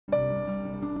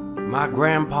My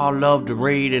grandpa loved to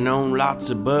read and own lots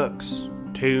of books,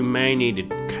 too many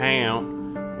to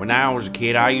count. When I was a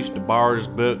kid, I used to borrow his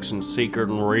books in secret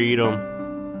and read them.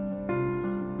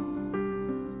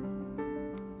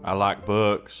 I like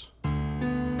books.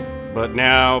 But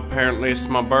now, apparently, it's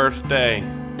my birthday.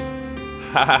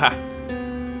 Haha.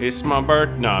 It's my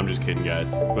birthday. No, I'm just kidding,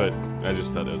 guys. But I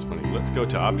just thought that was funny. Let's go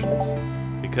to options.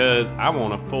 Because I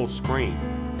want a full screen.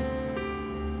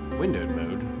 Windowed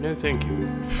mode? No, thank you.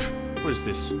 What is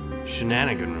this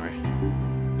shenaniganry?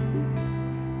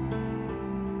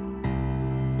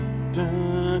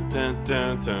 Dun, dun,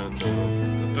 dun, dun,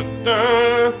 dun, dun,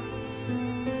 dun.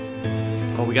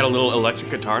 Oh, we got a little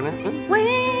electric guitar now.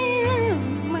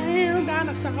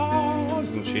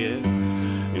 Dinosaurs and shit.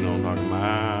 You know what I'm talking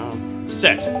about.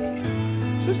 Set.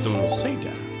 System will save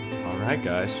down. Alright,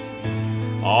 guys.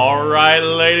 Alright,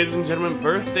 ladies and gentlemen,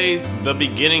 birthday's the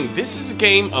beginning. This is a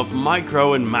game of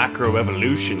micro and macro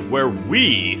evolution where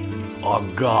we are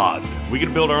God. We get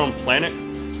to build our own planet.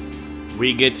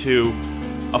 We get to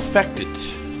affect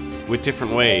it with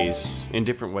different ways. In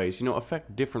different ways. You know,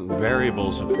 affect different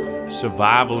variables of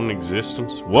survival and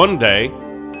existence. One day,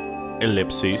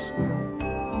 ellipses.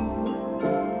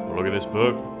 Look at this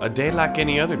book. A day like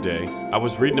any other day. I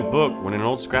was reading a book when an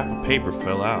old scrap of paper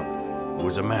fell out. It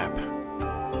was a map.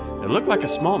 It looked like a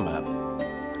small map.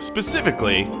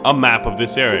 Specifically, a map of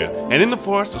this area. And in the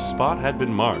forest, a spot had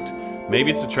been marked. Maybe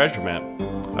it's a treasure map.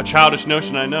 A childish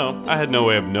notion, I know. I had no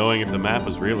way of knowing if the map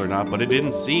was real or not, but it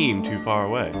didn't seem too far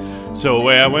away. So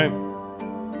away I went.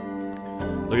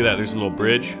 Look at that, there's a little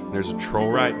bridge. There's a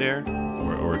troll right there.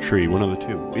 Or a tree, one of the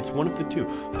two. It's one of the two.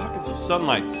 Pockets of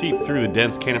sunlight seep through the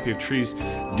dense canopy of trees,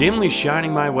 dimly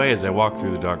shining my way as I walk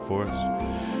through the dark forest.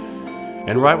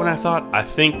 And right when I thought, I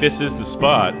think this is the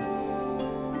spot,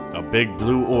 a big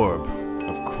blue orb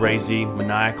of crazy,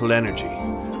 maniacal energy.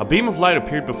 A beam of light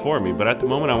appeared before me, but at the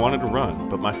moment I wanted to run,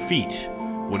 but my feet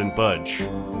wouldn't budge.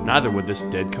 Neither would this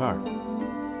dead car.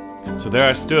 So there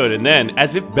I stood, and then,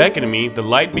 as if beckoning me, the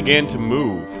light began to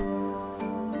move.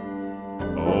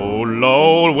 Oh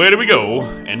Lord, where do we go?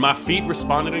 And my feet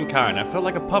responded in kind. I felt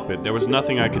like a puppet. There was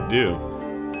nothing I could do.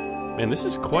 Man, this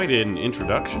is quite an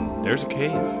introduction. There's a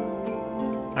cave.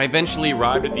 I eventually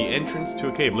arrived at the entrance to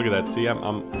a cave. Look at that. See,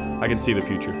 I can see the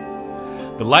future.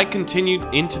 The light continued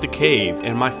into the cave,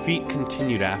 and my feet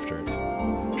continued after it.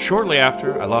 Shortly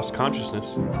after, I lost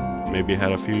consciousness. Maybe I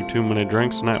had a few too many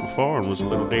drinks the night before and was a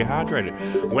little dehydrated.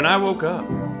 When I woke up, ...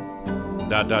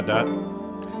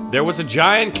 there was a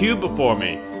giant cube before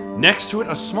me. Next to it,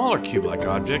 a smaller cube-like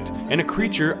object, and a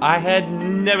creature I had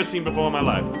never seen before in my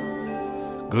life.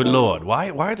 Good Lord,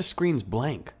 why are the screens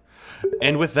blank?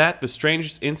 And with that, the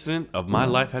strangest incident of my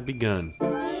life had begun.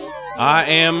 I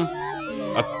am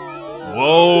a...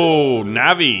 Whoa,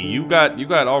 Navi, you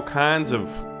got all kinds of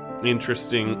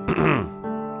interesting...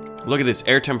 Look at this,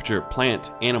 air temperature,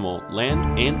 plant, animal,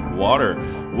 land, and water.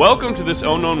 Welcome to this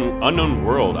unknown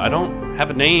world. I don't have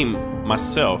a name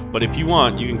myself, but if you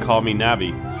want, you can call me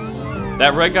Navi.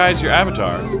 That red guy is your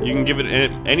avatar. You can give it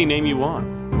any name you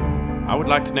want. I would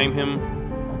like to name him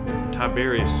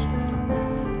Tiberius.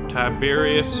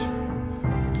 Tiberius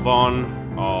Von...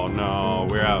 Oh no,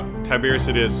 we're out. Tiberius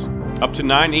it is. Up to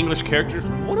 9 English characters.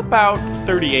 What about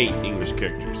 38 English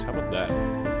characters? How about that?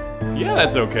 Yeah,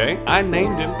 that's okay. I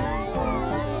named him.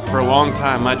 For a long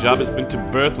time, my job has been to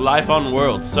birth life on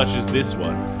worlds such as this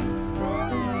one.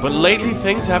 But lately,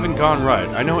 things haven't gone right.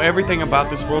 I know everything about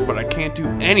this world, but I can't do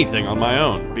anything on my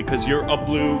own, because you're a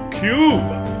blue cube!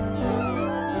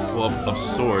 Well, of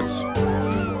sorts.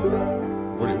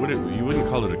 You wouldn't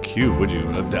call it a cube, would you?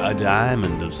 A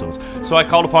diamond of sorts. So I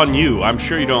called upon you. I'm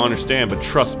sure you don't understand, but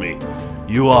trust me.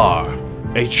 You are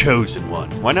a chosen one.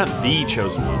 Why not the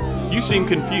chosen one? You seem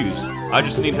confused. I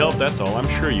just need help, that's all. I'm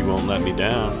sure you won't let me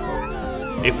down.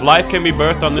 If life can be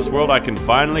birthed on this world, I can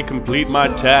finally complete my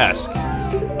task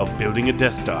of building a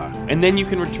Death Star. And then you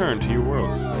can return to your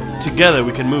world. Together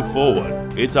we can move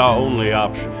forward. It's our only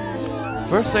option.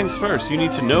 First things first, you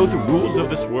need to know the rules of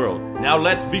this world. Now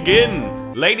let's begin!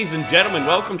 Ladies and gentlemen,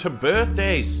 welcome to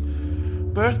birthdays.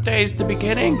 Birthday's the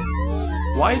beginning.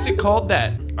 Why is it called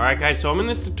that? Alright guys, so I'm in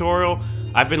this tutorial.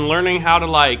 I've been learning how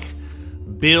to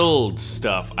build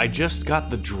stuff. I just got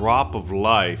the drop of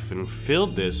life and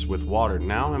filled this with water.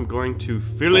 Now I'm going to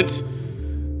fill it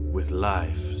with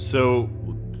life. So,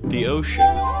 the ocean.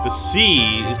 The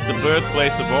sea is the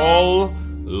birthplace of all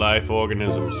life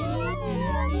organisms.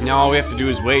 Now all we have to do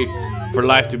is wait for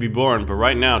life to be born, but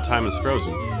right now time is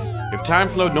frozen. If time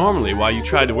flowed normally while you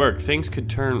tried to work, things could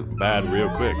turn bad real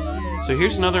quick. So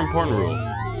here's another important rule.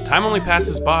 Time only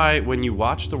passes by when you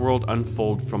watch the world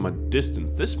unfold from a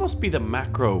distance. This must be the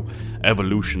macro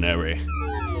evolutionary.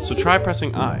 So try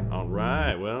pressing I.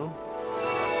 Alright, well.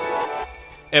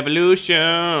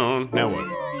 Evolution. Now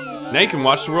what? Now you can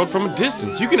watch the world from a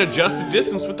distance. You can adjust the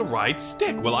distance with the right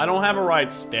stick. Well, I don't have a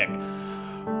right stick.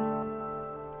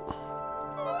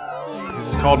 This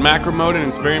is called macro mode, and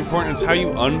it's very important. It's how you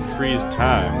unfreeze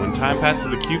time. When time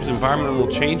passes, the cube's environment will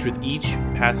change with each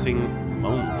passing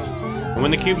moment. And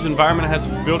when the cube's environment has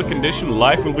fulfilled a condition,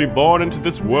 life will be born into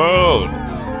this world.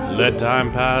 Let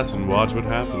time pass and watch what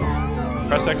happens.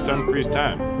 Press X to unfreeze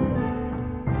time.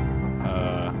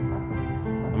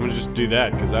 I'm gonna just do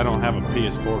that because I don't have a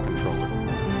PS4 controller.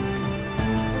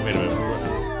 Wait a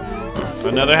minute.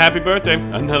 Another happy birthday.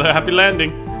 Another happy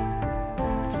landing.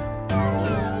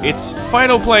 It's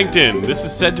phytoplankton. This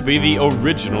is said to be the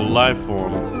original life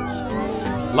form.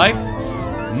 Life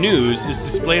news is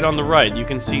displayed on the right. You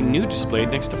can see new displayed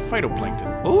next to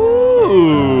phytoplankton.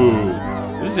 Ooh!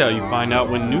 This is how you find out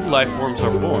when new life forms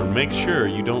are born. Make sure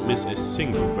you don't miss a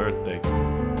single birthday.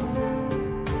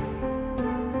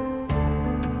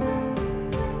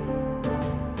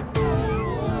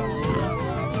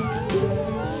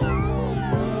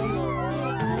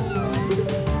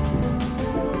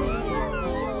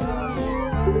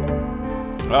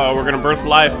 Oh, we're gonna birth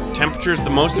life. Temperature is the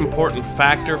most important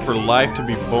factor for life to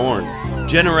be born.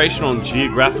 Generational and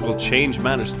geographical change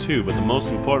matters too, but the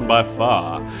most important by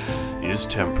far is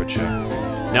temperature.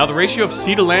 Now, the ratio of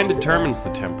sea to land determines the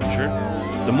temperature.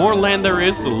 The more land there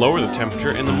is, the lower the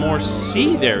temperature, and the more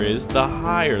sea there is, the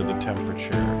higher the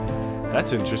temperature.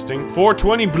 That's interesting.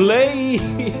 420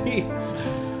 blaze!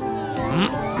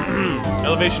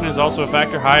 Elevation is also a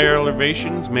factor. Higher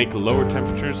elevations make lower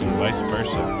temperatures and vice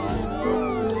versa.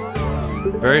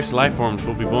 Various life forms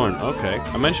will be born. Okay.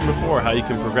 I mentioned before how you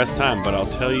can progress time, but I'll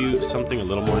tell you something a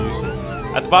little more useful.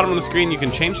 At the bottom of the screen, you can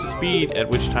change the speed at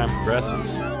which time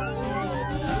progresses.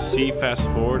 C, fast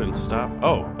forward, and stop.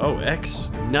 Oh, X,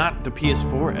 not the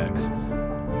PS4 X.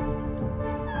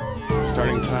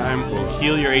 Starting time will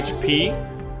heal your HP,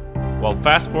 while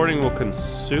fast forwarding will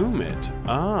consume it.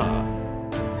 Ah.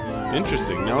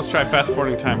 Interesting. Now let's try fast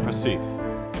forwarding time. Press C.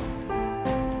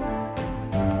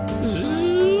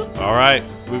 Alright,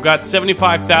 we've got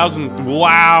 75,000.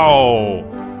 Wow!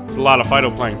 It's a lot of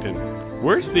phytoplankton.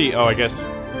 Where's the, oh, I guess,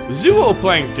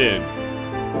 zooplankton?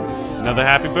 Another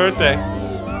happy birthday.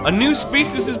 A new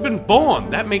species has been born.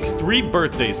 That makes 3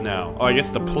 birthdays now. Oh, I guess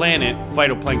the planet,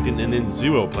 phytoplankton, and then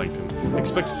zooplankton.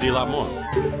 Expect to see a lot more.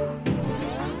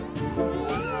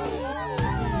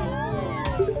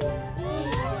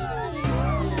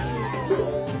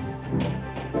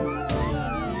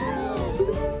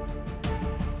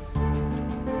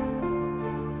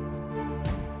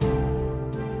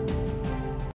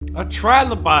 A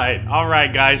trilobite.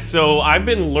 Alright guys, so I've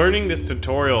been learning this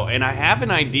tutorial and I have an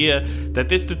idea that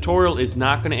this tutorial is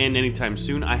not going to end anytime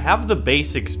soon. I have the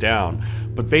basics down,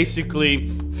 but basically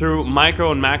through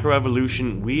micro and macro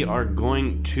evolution we are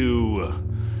going to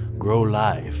grow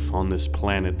life on this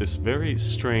planet, this very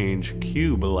strange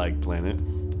cube-like planet.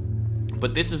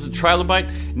 But this is a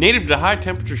trilobite, native to high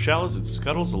temperature shallows. It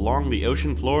scuttles along the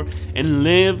ocean floor and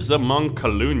lives among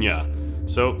Calunia.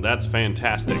 So that's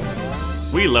fantastic.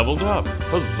 We leveled up.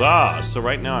 Huzzah! So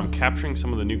right now I'm capturing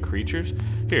some of the new creatures.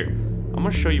 Here, I'm gonna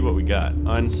show you what we got.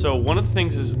 And so one of the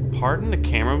things is, pardon the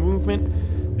camera movement.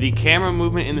 The camera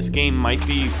movement in this game might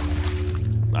be,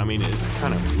 I mean, it's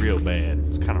kind of real bad.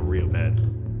 It's kind of real bad.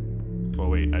 Oh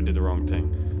wait, I did the wrong thing.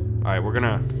 Alright, we're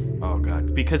gonna, oh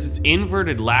god. Because it's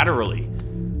inverted laterally.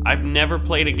 I've never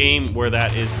played a game where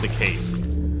that is the case.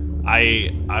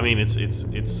 I mean, it's,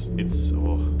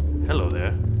 oh, hello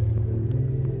there.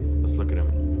 Let's look at him.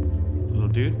 Little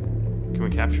dude. Can we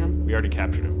capture him? We already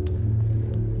captured him.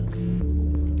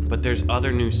 But there's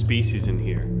other new species in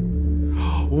here.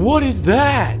 What is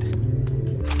that?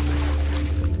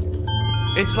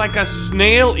 It's like a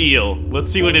snail eel.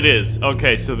 Let's see what it is.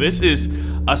 Okay, so this is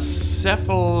a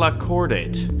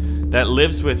cephalocordate that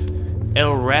lives with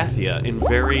Elrathia in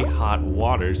very hot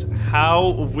waters.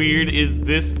 How weird is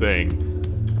this thing?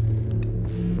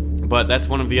 But that's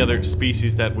one of the other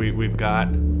species that we've got.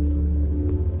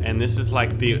 And this is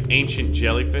like the ancient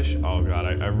jellyfish. Oh god,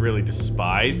 I really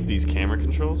despise these camera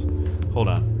controls. Hold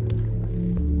on.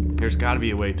 There's gotta be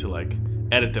a way to like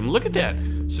edit them. Look at that!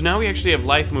 So now we actually have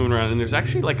life moving around and there's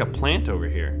actually like a plant over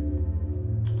here.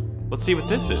 Let's see what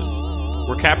this is.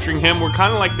 We're capturing him. We're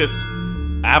kind of like this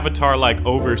avatar-like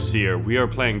overseer. We are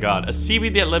playing God. A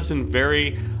seaweed that lives in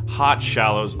very hot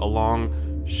shallows along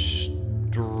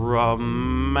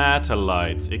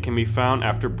stromatolites. It can be found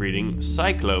after breeding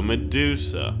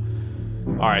Cyclomedusa.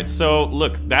 Alright, so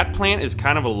look, that plant is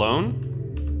kind of alone.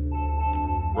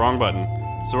 Wrong button.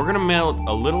 So we're gonna melt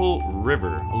a little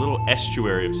river, a little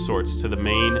estuary of sorts to the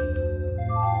main.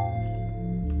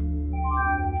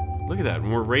 Look at that,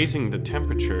 and we're raising the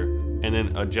temperature and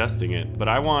then adjusting it. But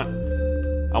I want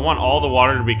all the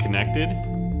water to be connected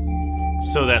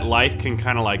so that life can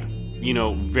kind of like, you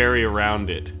know, vary around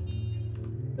it.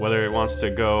 Whether it wants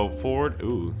to go forward.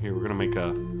 Ooh, here we're gonna make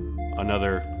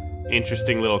another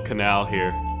interesting little canal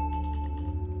here.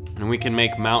 And we can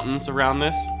make mountains around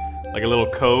this, like a little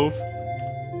cove.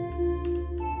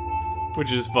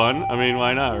 Which is fun. I mean,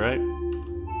 why not, right?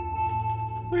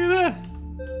 Look at that.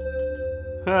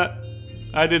 Huh.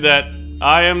 I did that.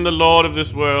 I am the lord of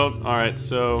this world. Alright,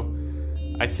 so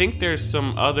I think there's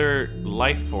some other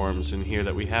life forms in here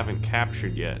that we haven't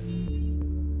captured yet.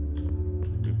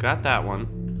 We've got that one.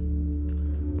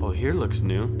 Oh, here looks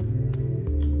new.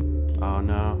 Oh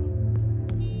no.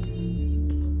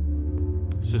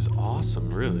 This is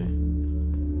awesome, really.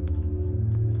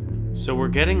 So we're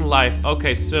getting life.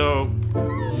 Okay, so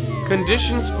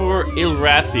conditions for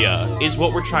Ilrathia is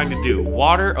what we're trying to do.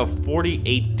 Water of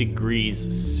 48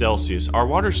 degrees Celsius. Our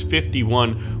water's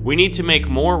 51. We need to make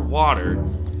more water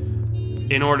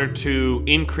in order to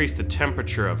increase the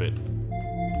temperature of it.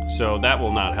 So that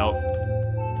will not help.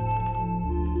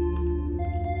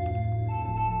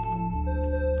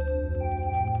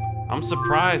 I'm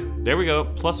surprised. There we go.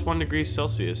 +1 degree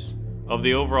Celsius of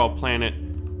the overall planet.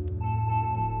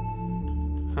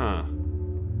 Huh.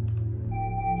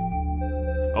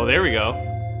 Oh, there we go.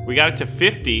 We got it to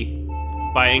 50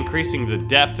 by increasing the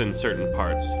depth in certain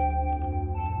parts.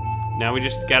 Now we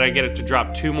just gotta get it to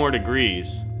drop 2 more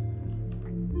degrees.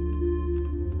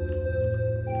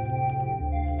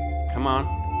 Come on.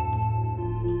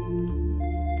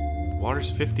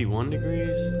 Water's 51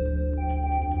 degrees?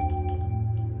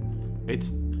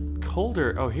 It's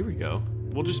colder. Oh, here we go.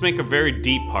 We'll just make a very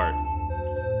deep part.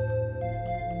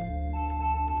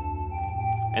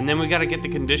 And then we gotta get the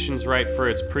conditions right for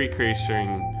its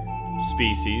precursoring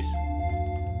species.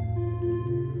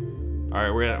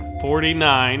 Alright, we're at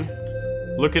 49.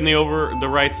 Look in the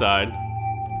right side.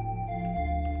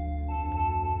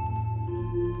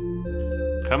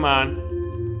 Come on.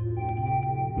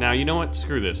 Now, you know what?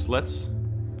 Screw this. Let's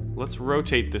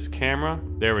rotate this camera.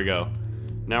 There we go.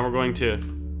 Now we're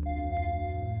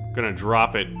gonna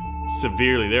drop it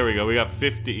severely. There we go. We got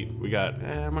 50. We got.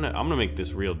 I'm gonna make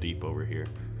this real deep over here.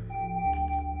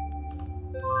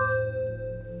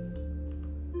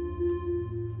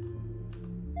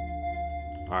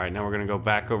 All right. Now we're gonna go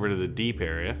back over to the deep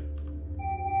area.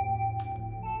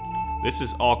 This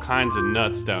is all kinds of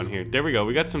nuts down here. There we go.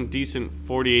 We got some decent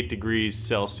 48 degrees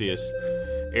Celsius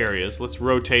areas. Let's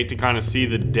rotate to kind of see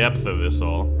the depth of this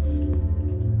all.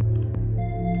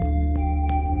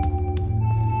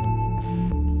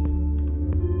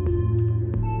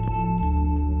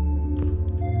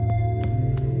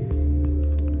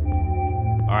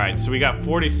 Alright, so we got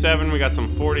 47, we got some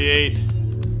 48.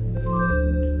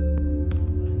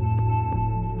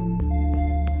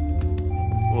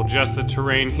 We'll adjust the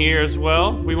terrain here as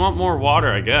well. We want more water,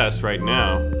 I guess, right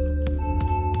now,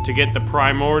 to get the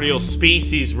primordial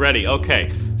species ready. Okay,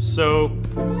 so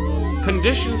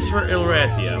conditions for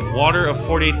Ilrathia. Water of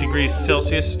 48 degrees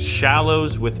Celsius,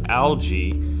 shallows with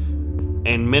algae,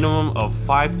 and minimum of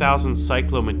 5,000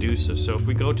 Cyclomedusa. So if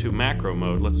we go to macro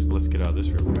mode, let's get out of this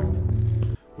real quick.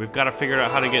 We've got to figure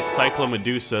out how to get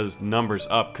Cyclomedusa's numbers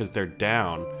up because they're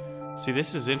down. See,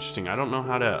 this is interesting. I don't know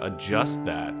how to adjust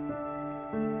that.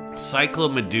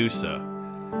 Cyclomedusa.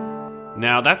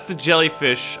 Now, that's the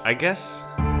jellyfish, I guess.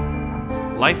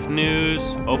 Life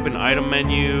news, open item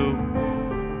menu.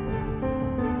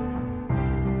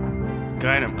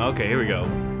 Guide him. Okay, here we go.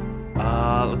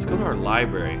 Let's go to our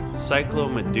library.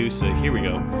 Cyclomedusa. Here we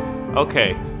go.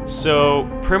 Okay. So,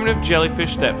 primitive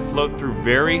jellyfish that float through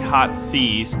very hot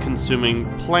seas consuming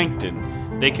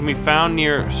plankton. They can be found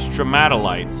near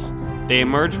stromatolites. They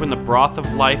emerge when the broth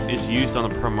of life is used on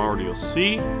the primordial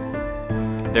sea.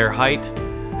 Their height,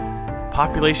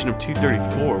 population of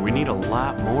 234. We need a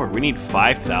lot more. We need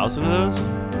 5,000 of those.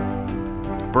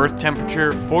 Birth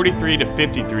temperature, 43 to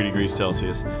 53 degrees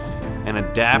Celsius. And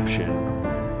adaption.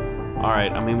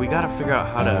 Alright, I mean, we gotta figure out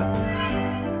how to...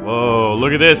 Whoa,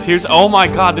 look at this. Here's, oh my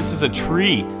god, this is a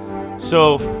tree.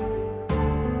 So,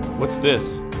 what's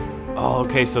this? Oh,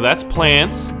 okay, so that's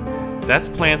plants. That's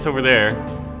plants over there.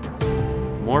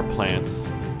 More plants.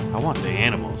 I want the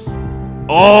animals.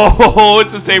 Oh,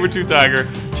 it's a saber-tooth tiger.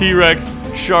 T-Rex,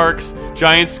 sharks,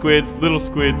 giant squids, littler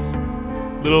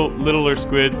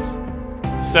squids,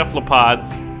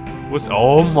 cephalopods.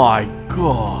 Oh my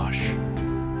gosh.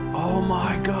 Oh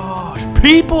my gosh.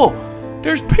 People!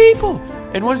 There's people!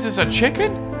 And what is this, a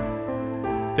chicken?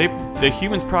 The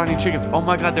humans probably need chickens. Oh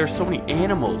my god, there's so many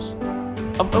animals.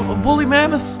 Woolly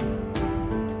mammoths.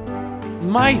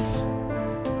 Mice.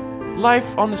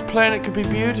 Life on this planet could be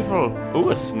beautiful. Ooh,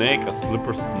 a snake, a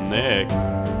slipper snake.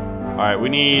 Alright, we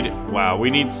need, wow, we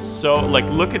need so, like,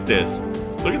 look at this.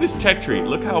 Look at this tech tree.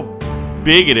 Look how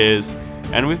big it is.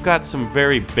 And we've got some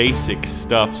very basic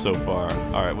stuff so far.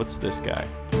 Alright, what's this guy?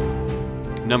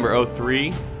 Number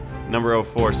 03, number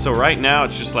 04. So right now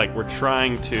it's just like we're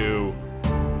trying to,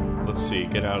 let's see,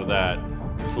 get out of that.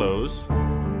 Close.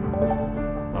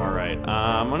 Alright,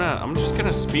 I'm just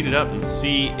gonna speed it up and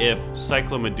see if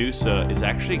Cyclomedusa is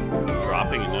actually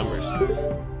dropping in numbers.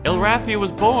 Elrathia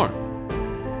was born.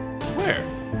 Where?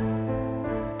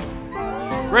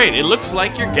 Great, it looks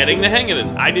like you're getting the hang of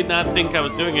this. I did not think I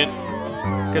was doing it,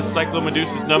 because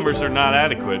Cyclomedusa's numbers are not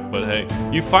adequate, but hey.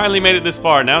 You finally made it this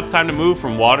far. Now it's time to move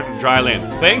from water to dry land.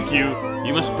 Thank you!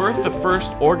 You must birth the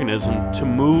first organism to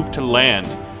move to land.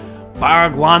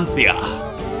 Baragwanthia.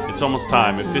 It's almost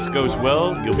time. If this goes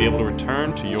well, you'll be able to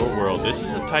return to your world. This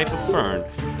is a type of fern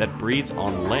that breeds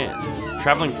on land.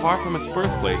 Traveling far from its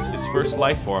birthplace, its first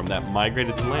life form that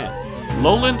migrated to land.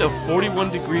 Lowland of 41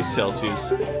 degrees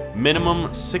Celsius,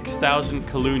 minimum 6,000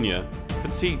 Calunia.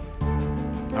 But see,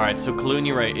 alright, so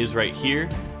Calunia is right here.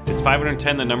 It's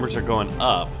 510, the numbers are going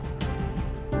up.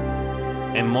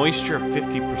 And moisture of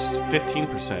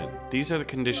 15%. These are the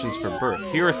conditions for birth.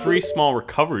 Here are 3 small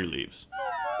recovery leaves.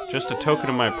 Just a token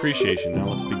of my appreciation. Now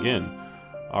let's begin.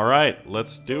 Alright,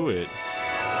 let's do it.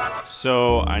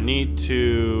 So I need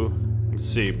to, let's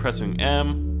see, pressing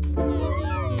M.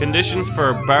 Conditions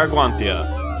for Baragwanthia.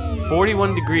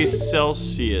 41 degrees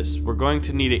Celsius. We're going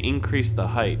to need to increase the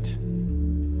height.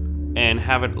 And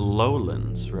have it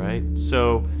lowlands, right?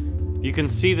 So you can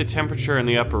see the temperature in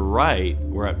the upper right.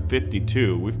 We're at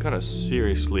 52. We've got to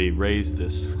seriously raise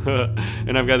this.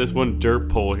 And I've got this one dirt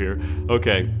pole here.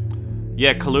 Okay.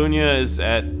 Yeah, Calunia is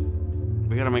at...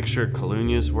 We gotta make sure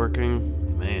Calunia is working.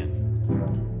 Man.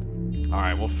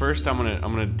 Alright, well first I'm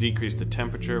gonna decrease the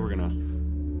temperature. We're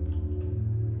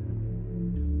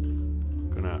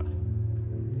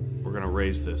gonna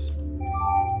raise this.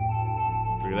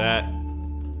 Look at that.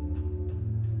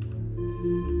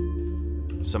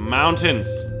 Some mountains.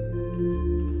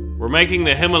 We're making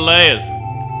the Himalayas.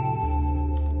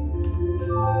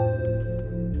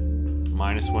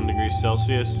 -1 degree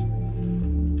Celsius.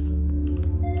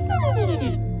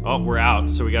 Oh, we're out.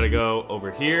 So we gotta go over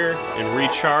here and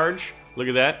recharge. Look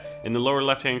at that. In the lower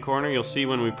left-hand corner, you'll see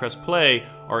when we press play,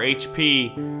 our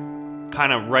HP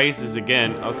kind of rises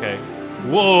again. Okay.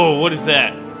 Whoa, what is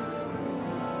that?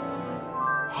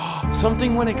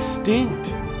 Something went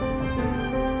extinct.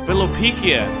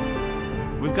 Philopecia.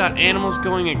 We've got animals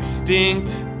going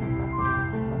extinct.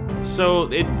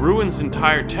 So it ruins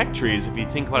entire tech trees if you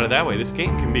think about it that way. This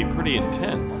game can be pretty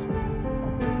intense.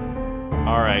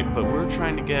 Alright, but we're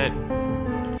trying to get...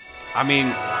 I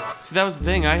mean, see that was the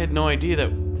thing. I had no idea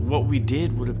that what we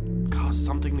did would have caused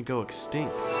something to go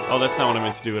extinct. Oh, that's not what I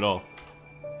meant to do at all.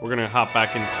 We're gonna hop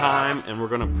back in time and we're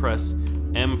gonna press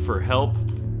M for help.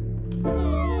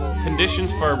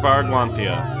 Conditions for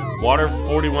Baragwanthia. Water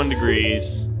 41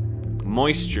 degrees.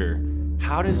 Moisture.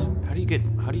 How do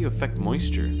you affect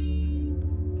moisture?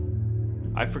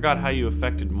 I forgot how you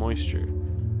affected moisture.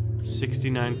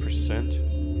 69%?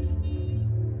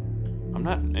 I'm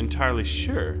not entirely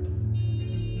sure.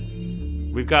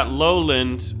 We've got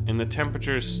lowland and the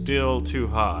temperature is still too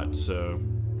hot, so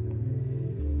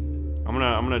I'm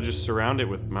gonna just surround it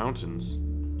with mountains.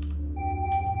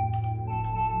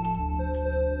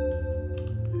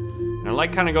 And I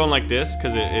like kind of going like this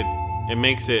because it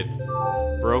makes it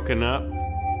broken up.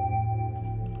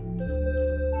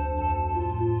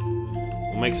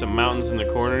 We'll make some mountains in the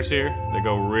corners here. They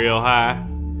go real high.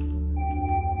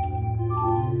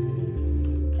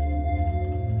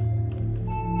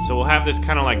 So we'll have this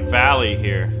kind of like valley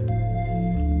here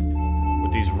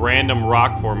with these random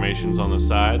rock formations on the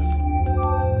sides.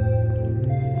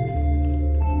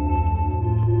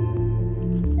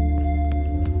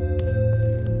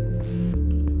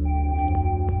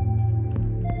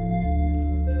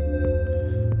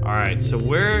 Alright, so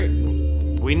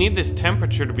we need this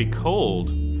temperature to be cold,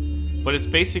 but it's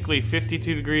basically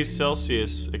 52 degrees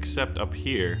Celsius except up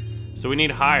here. So we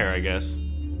need higher, I guess.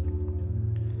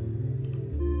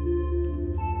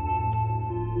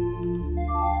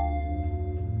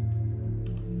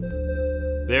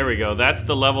 There we go. That's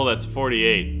the level that's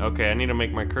 48. Okay, I need to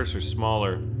make my cursor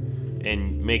smaller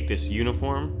and make this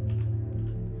uniform.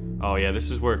 Oh yeah, this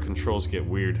is where controls get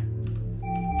weird.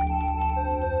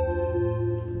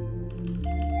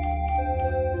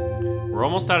 We're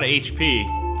almost out of HP.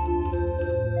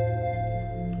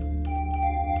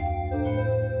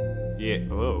 Yeah,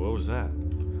 whoa, what was that?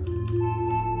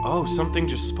 Oh, something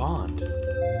just spawned.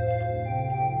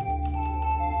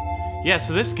 Yeah,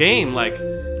 so this game, like,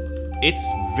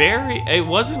 it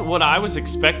wasn't what I was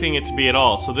expecting it to be at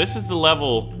all. So this is the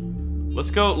level. Let's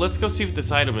go see what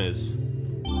this item is.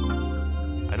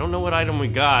 I don't know what item we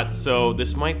got, so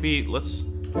this might be, let's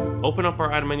open up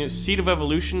our item menu. Seed of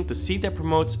Evolution, the seed that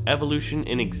promotes evolution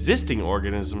in existing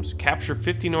organisms. Capture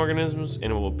 15 organisms and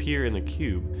it will appear in the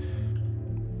cube.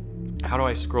 How do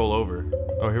I scroll over?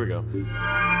 Oh, here we go.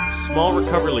 Small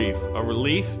recover leaf, a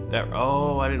relief that,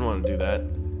 oh, I didn't want to do that.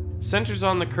 Centers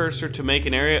on the cursor to make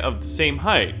an area of the same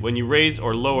height. When you raise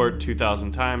or lower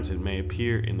 2,000 times, it may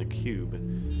appear in the cube.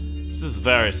 This is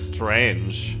very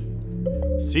strange.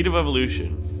 Seed of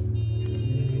Evolution.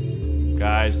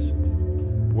 Guys,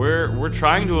 we're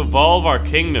trying to evolve our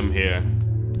kingdom here.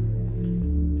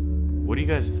 What do you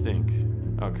guys think?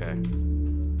 Okay.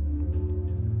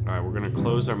 Alright, we're gonna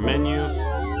close our menu.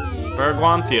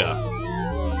 Bergwanthia.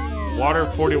 Water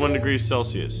 41 degrees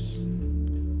Celsius.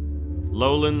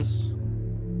 Lowlands.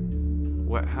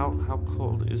 What? How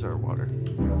cold is our water?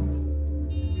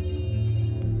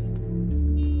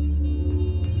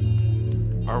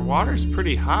 Our water's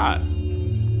pretty hot.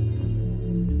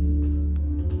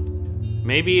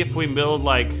 Maybe if we build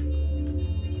like...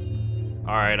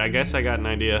 Alright, I guess I got an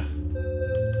idea.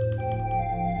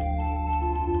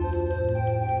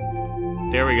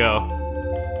 There we go.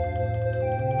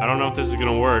 I don't know if this is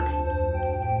gonna work.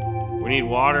 We need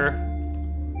water.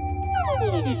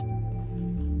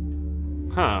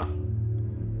 Huh.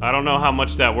 I don't know how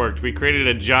much that worked. We created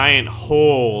a giant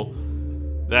hole.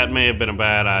 That may have been a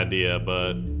bad idea,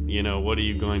 but, you know, what are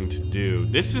you going to do?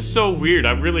 This is so weird.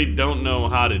 I really don't know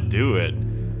how to do it.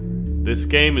 This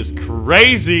game is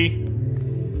crazy.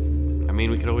 I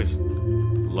mean, we could always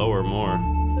lower more.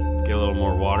 Get a little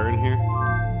more water in here.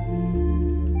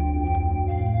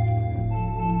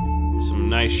 Some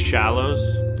nice shallows.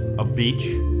 A beach.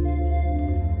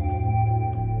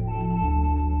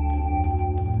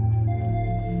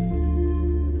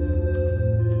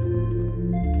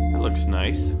 Looks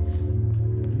nice.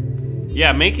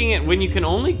 Yeah, making it when you can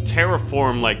only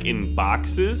terraform like in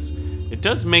boxes, it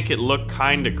does make it look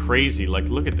kind of crazy. Like,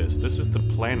 look at this. This is the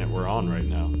planet we're on right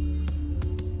now.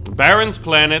 Baron's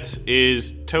planet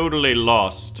is totally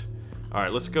lost. All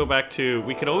right, let's go back to.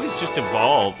 We could always just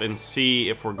evolve and see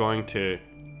if we're going to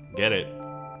get it.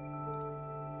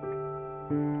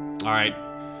 All right,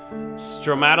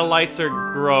 stromatolites are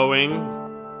growing.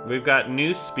 We've got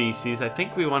new species. I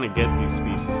think we want to get these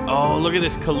species. Oh, look at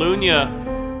this. Calunia.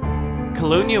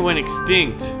 Calunia went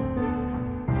extinct.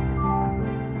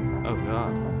 Oh,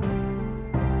 God.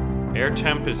 Air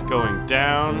temp is going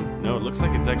down. No, it looks like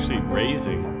it's actually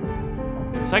raising.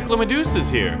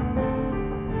 Cyclomedusa's here.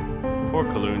 Poor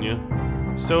Calunia.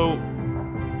 So,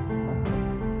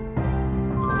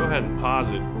 let's go ahead and pause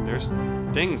it. There's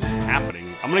things happening.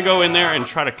 I'm going to go in there and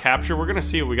try to capture. We're going to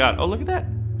see what we got. Oh, look at that.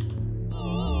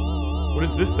 What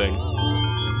is this thing?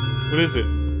 What is it?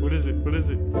 What is it? What is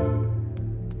it?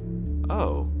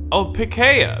 Oh. Oh,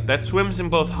 Pikaia. That swims in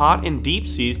both hot and deep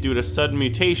seas due to sudden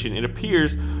mutation. It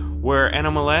appears where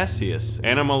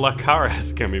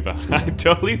Anomalocaris can be found. I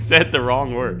totally said the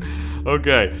wrong word.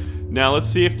 Okay. Now let's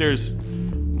see if there's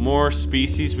more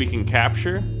species we can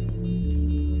capture.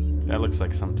 That looks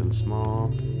like something small.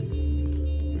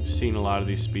 We've seen a lot of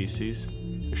these species.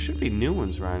 There should be new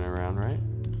ones running around, right?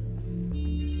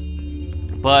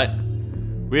 But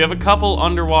we have a couple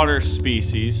underwater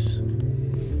species.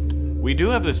 We do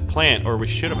have this plant, or we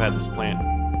should have had this plant.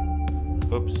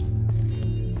 Oops.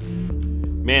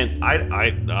 Man, I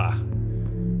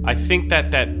think that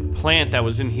plant that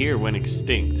was in here went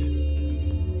extinct.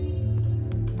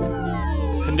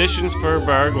 Conditions for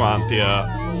Bergwanthia.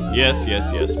 Yes,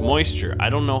 yes, yes. Moisture.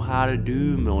 I don't know how to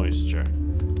do moisture.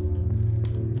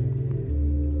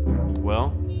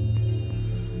 Well.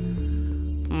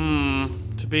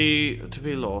 To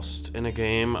be lost in a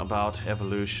game about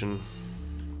evolution.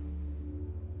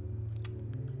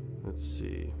 Let's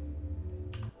see.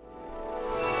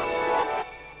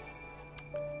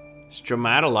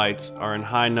 Stromatolites are in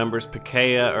high numbers.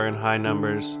 Pikaia are in high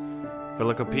numbers.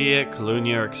 Philocopoeia,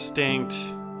 Calunia are extinct.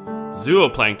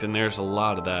 Zooplankton, there's a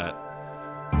lot of that.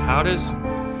 How does...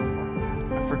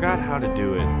 I forgot how to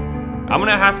do it. I'm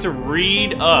gonna have to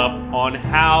read up on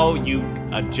how you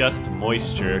adjust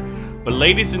moisture. But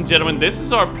ladies and gentlemen, this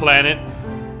is our planet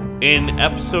in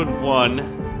episode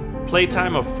 1.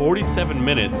 Playtime of 47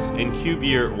 minutes in cube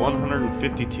year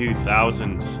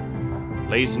 152,000.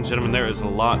 Ladies and gentlemen, there is a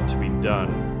lot to be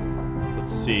done.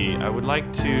 Let's see. I would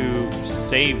like to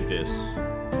save this.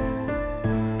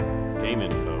 Game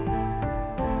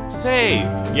info. Save!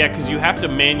 Yeah, because you have to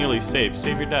manually save.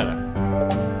 Save your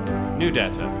data. New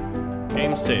data.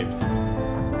 Game saved.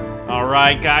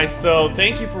 Alright, guys, so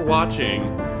thank you for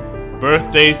watching.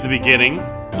 Birthday's the beginning.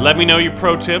 Let me know your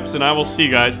pro tips, and I will see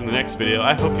you guys in the next video.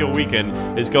 I hope your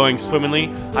weekend is going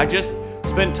swimmingly. I just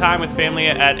spent time with family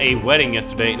at a wedding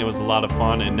yesterday, and it was a lot of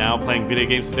fun. And now playing video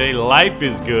games today. Life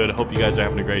is good. Hope you guys are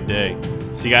having a great day.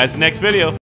 See you guys in the next video.